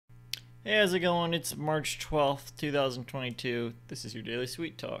Hey, how's it going? It's March 12th, 2022. This is your Daily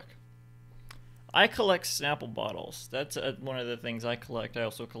Sweet Talk. I collect Snapple bottles. That's one of the things I collect. I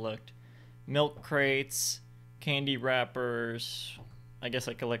also collect milk crates, candy wrappers. I guess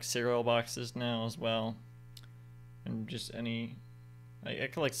I collect cereal boxes now as well. And just any. I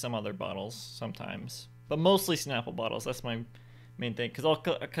collect some other bottles sometimes. But mostly Snapple bottles. That's my main thing.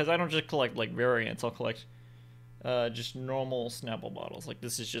 Because I don't just collect like variants, I'll collect just normal Snapple bottles. Like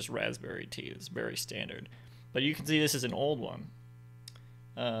this is just raspberry tea. It's very standard. But you can see this is an old one.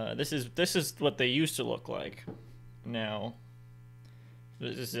 This is what they used to look like. Now,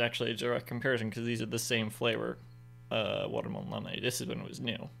 this is actually a direct comparison because these are the same flavor, watermelon lemonade. This is when it was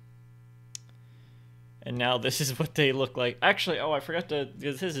new. And now this is what they look like. Actually, oh, I forgot to,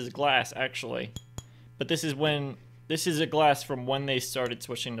 because this is glass actually. But this is a glass from when they started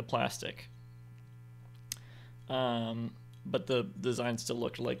switching to plastic. But the design still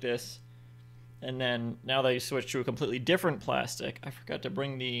looked like this. And then now they switched to a completely different plastic. I forgot to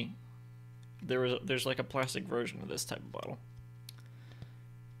bring there's like a plastic version of this type of bottle.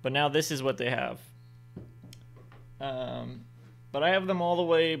 But now this is what they have. But I have them all the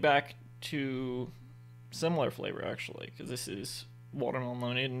way back to similar flavor actually, because this is watermelon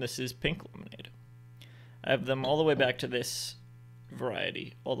lemonade and this is pink lemonade. I have them all the way back to this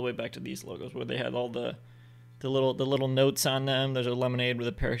variety, all the way back to these logos where they had all the little notes on them. There's a lemonade with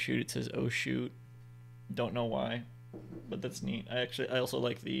a parachute. It says "Oh shoot." Don't know why, but that's neat. I also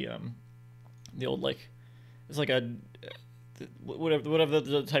like the old, like, it's like a whatever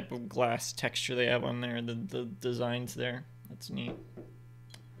the type of glass texture they have on there. The designs there. That's neat.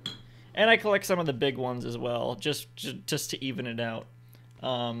 And I collect some of the big ones as well, just to even it out.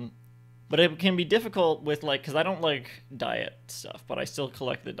 But it can be difficult with, like, because I don't like diet stuff, but I still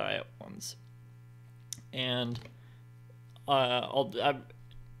collect the diet ones. And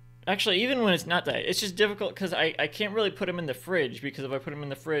actually, even when it's not diet, it's just difficult because I can't really put them in the fridge, because if I put them in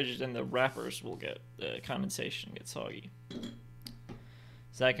the fridge, then the wrappers will get condensation, get soggy.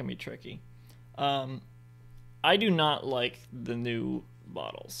 So that can be tricky. I do not like the new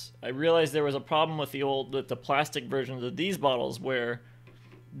bottles. I realized there was a problem with the plastic versions of these bottles where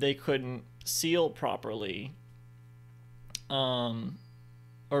they couldn't seal properly. Or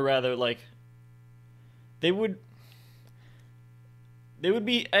rather, like, they would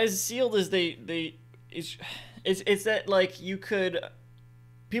be as sealed as it's that, like,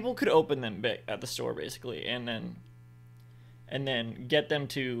 people could open them at the store basically, and then get them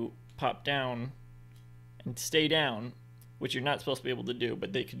to pop down and stay down, which you're not supposed to be able to do,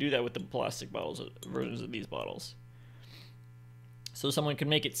 but they could do that with the plastic bottles versions of these bottles. So someone could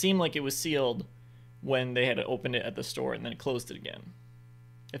make it seem like it was sealed when they had to open it at the store and then closed it again.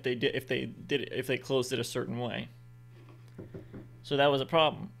 If they closed it a certain way. So that was a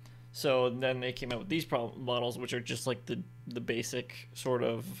problem. So then they came out with these bottles, which are just like the basic sort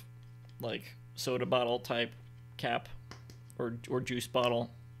of like soda bottle type cap or juice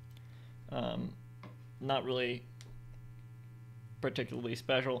bottle. Not really particularly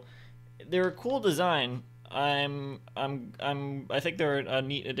special. They're a cool design. I think they're a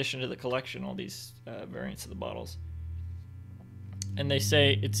neat addition to the collection, all these variants of the bottles. And they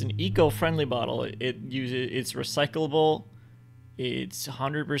say it's an eco-friendly bottle. It's recyclable. It's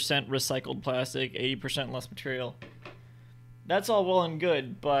 100% recycled plastic, 80% less material. That's all well and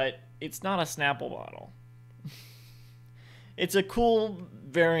good, but it's not a Snapple bottle. It's a cool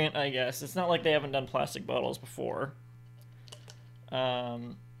variant, I guess. It's not like they haven't done plastic bottles before.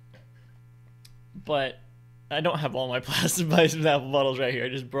 But I don't have all my plastic Snapple bottles right here. I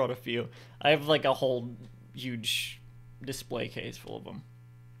just brought a few. I have like a whole huge display case full of them.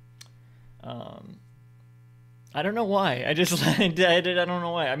 I don't know why. I don't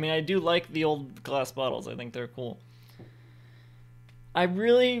know why. I mean, I do like the old glass bottles. I think they're cool. I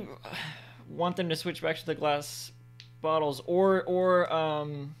really want them to switch back to the glass bottles, or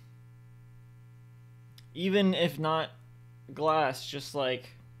even if not glass, just like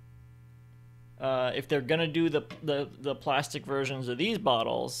if they're gonna do the plastic versions of these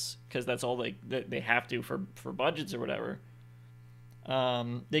bottles, because that's all they have to for budgets or whatever.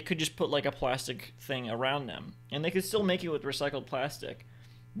 They could just put like a plastic thing around them, and they could still make it with recycled plastic.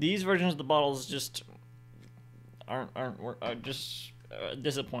 These versions of the bottles just are just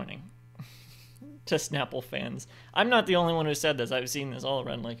disappointing to Snapple fans. I'm not the only one who said this. I've seen this all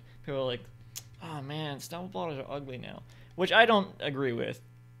around. Like, people are like, "Oh man, Snapple bottles are ugly now," which I don't agree with.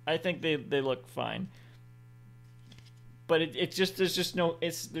 I think they look fine, but there's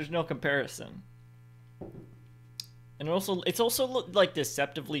no comparison. And it's also like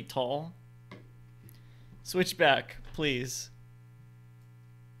deceptively tall. Switch back, please.